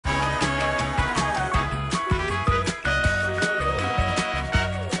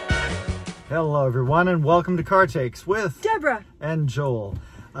Hello everyone and welcome to Car Takes with Deborah and Joel.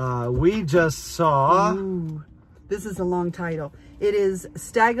 We just saw... Ooh, this is a long title. It is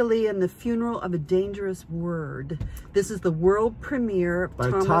Stagolee and the Funeral of a Dangerous Word. This is the world premiere by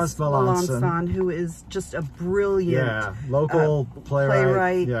Thomas Meloncon, who is just a brilliant local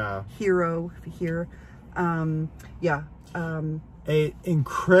playwright, hero here. A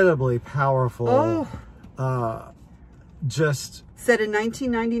incredibly powerful, just... Set in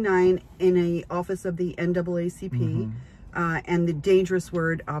 1999 in a office of the NAACP, and the dangerous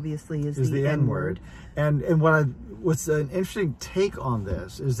word obviously is the N-word. And what's an interesting take on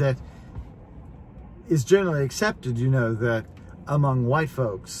this is that is generally accepted, you know, that among white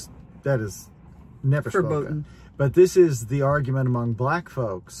folks that is never spoken. But this is the argument among black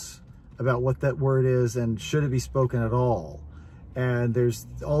folks about what that word is and should it be spoken at all. And there's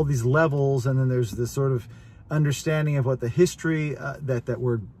all these levels, and then there's this sort of understanding of what the history that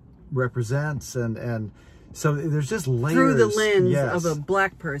word represents, and so there's just layers through the lens of a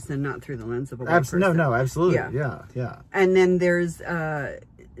black person, not through the lens of a white person. No, absolutely, yeah. And then there's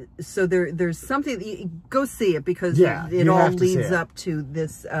so there's something, go see it, because it all leads up to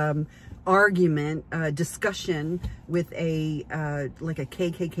this argument, discussion with a like a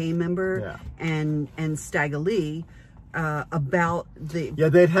KKK member and Stagolee. About the...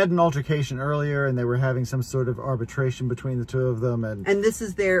 they'd had an altercation earlier, and they were having some sort of arbitration between the two of them. And this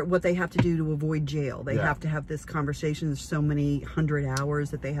is what they have to do to avoid jail. They have to have this conversation. There's so many 100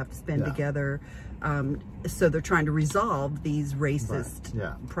 hours that they have to spend together. So they're trying to resolve these racist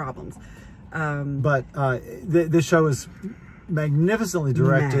problems. But this show is magnificently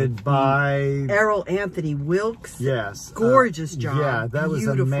directed by Errol Anthony Wilkes. Yes. Gorgeous job. Yeah, that was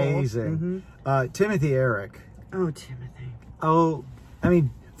amazing. Timothy Eric. Oh, Timothy. Oh, I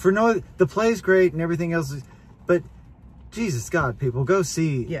mean, the play's great and everything else, but Jesus God, people, go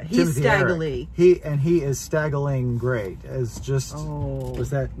see. Yeah, he's Stagolee. He is Stagoling great. As just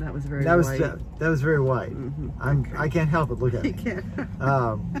that was very white. That was very white. I can't help but look at it. You can't.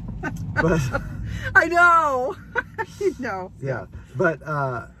 But I know. No. Yeah, but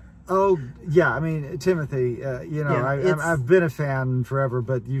I mean, Timothy. You know, I've been a fan forever,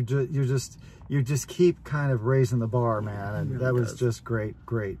 but you just keep kind of raising the bar, man, and that was just great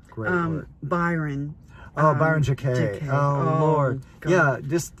work. Byron. Byron Jacquet. Oh, Lord. God. Yeah,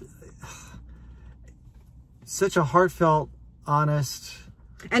 just such a heartfelt, honest.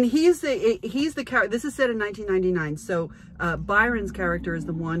 And he's the character. This is set in 1999, so Byron's character is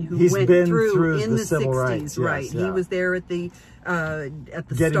the one who went through in the civil 60s, rights, right? Yes, He was there at the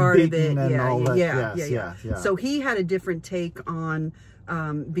Getting start of beaten it. And all that. Yeah. So he had a different take on.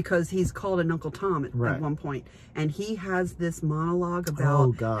 Because he's called an Uncle Tom at one point, and he has this monologue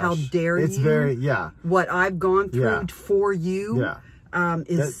about how dare you. It's very what I've gone through for you.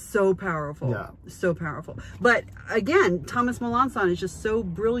 Is so powerful. So powerful. But again, Thomas Meloncon is just so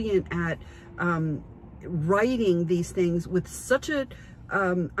brilliant at writing these things with such a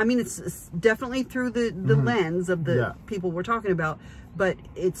I mean, it's definitely through the lens of the people we're talking about, but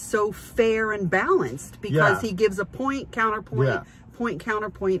it's so fair and balanced because he gives a point, counterpoint, point,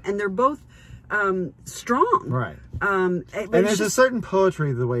 counterpoint, and they're both strong. Right. And there's a certain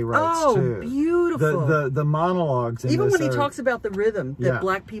poetry to the way he writes too. Oh, beautiful. The monoalogues. Even when he talks about the rhythm, that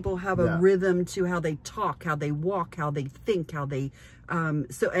black people have a rhythm to how they talk, how they walk, how they think, how they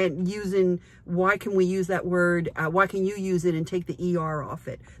and using, why can we use that word? Why can you use it and take the ER off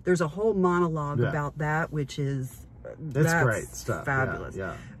it? There's a whole monologue about that, which is that's great stuff. Fabulous.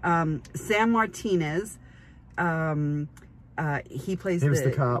 Sam Martinez. He plays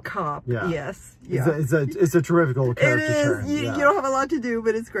the cop. Yes. It's a terrific little character turn. You don't have a lot to do,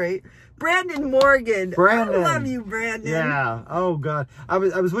 but it's great. Brandon Morgan. I love you, Brandon. Yeah. Oh God. I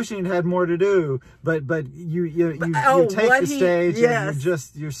was wishing you'd had more to do, but you take the stage and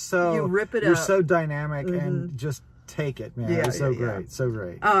you rip it up. You're so dynamic and just take it, man. It's so great. So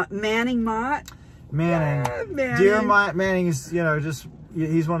great. Manning Mott. Manning. Dear Manning is,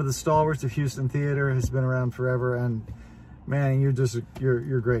 he's one of the stalwarts of Houston theater, has been around forever, and Manning,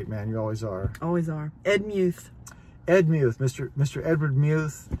 you're great, man. You always are. Always are. Ed Muth. Mr. Edward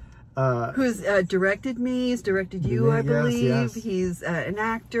Muth. Who's directed me, he's directed you, I believe. Yes. He's an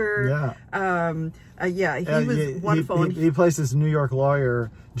actor. He was wonderful. He plays this New York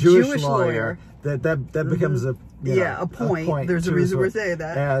lawyer, Jewish lawyer. That becomes a point. There's a reason we're saying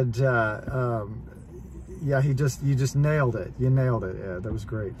that. And Yeah, you just nailed it. You nailed it. Yeah, that was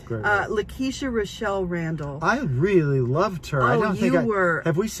great. Great. Lakeisha Rochelle Randall. I really loved her. Oh, I don't think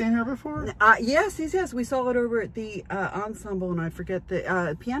have we seen her before? Yes. We saw it over at the ensemble, and I forget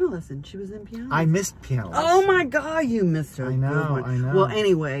the piano lesson. She was in piano. I missed piano lesson. Oh my God, you missed her. I know. I know. Well,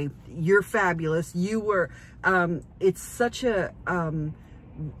 anyway, you're fabulous. You were. It's such a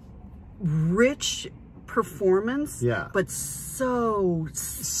rich performance, but so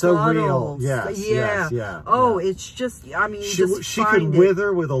real. Yes. Oh, it's just, I mean, she could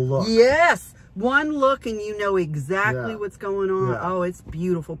wither with a look. Yes, one look and you know exactly what's going on. Oh, it's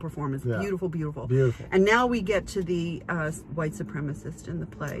beautiful performance. Beautiful. And now we get to the white supremacist in the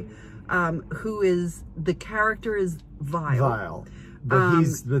play, who is, the character is vile. But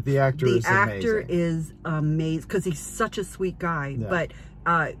the actor is amazing. The actor is amazing because he's such a sweet guy, but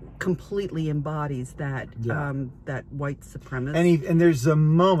completely embodies that that white supremacist. And there's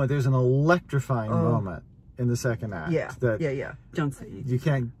there's an electrifying moment in the second act. Don't say anything. You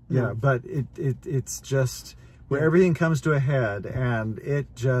can't. But it's just where everything comes to a head, and and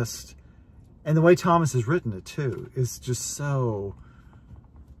the way Thomas has written it too is just so.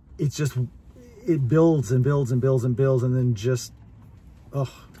 It builds and builds and builds and builds, and then just.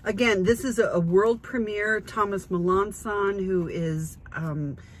 Again, this is a world premiere. Thomas Meloncon, who is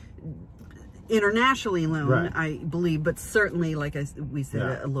internationally known, I believe, but certainly, like we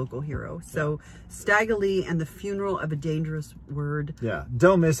said, a local hero. So, Stagolee and the Funeral of a Dangerous Word. Yeah,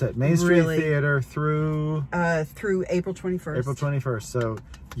 don't miss it. Main Street Theater through April 21st. April 21st. So,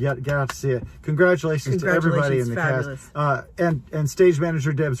 get out to see it. Congratulations to everybody in the cast. And stage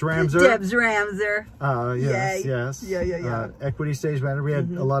manager Debs Ramser. Yes. Equity stage manager. We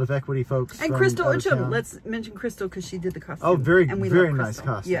had a lot of Equity folks. And Crystal Uchum. Let's mention Crystal because she did the costume. Oh, very nice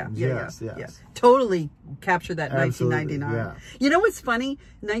costume. Yes. Totally captured that 1999. Yeah. You know what's funny?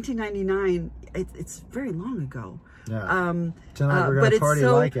 1999. It's very long ago. Yeah. Tonight we're gonna party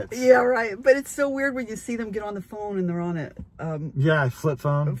like it. Yeah, right. But it's so weird when you see them get on the phone and they're on a flip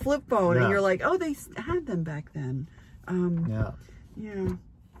phone. And you're like, oh, they had them back then.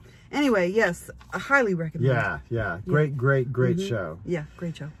 Anyway, yes, I highly recommend. Great show. Yeah,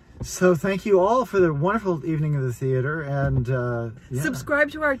 great show. So thank you all for the wonderful evening of the theater, and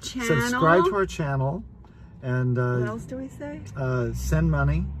subscribe to our channel. Subscribe to our channel, and what else do we say? Send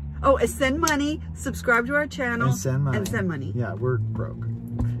money. Oh, send money. Subscribe to our channel and send money. Yeah, we're broke.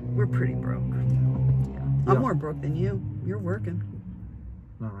 We're pretty broke. Yeah. I'm more broke than you. You're working.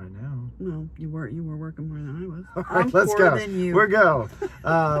 Not right now. No, you were working more than I was. All right, let's go. Than you. We'll go.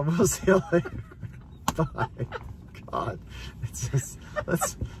 We'll see you later. Bye. God, it's just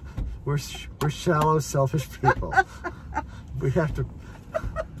we're shallow, selfish people. We have to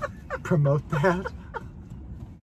promote that.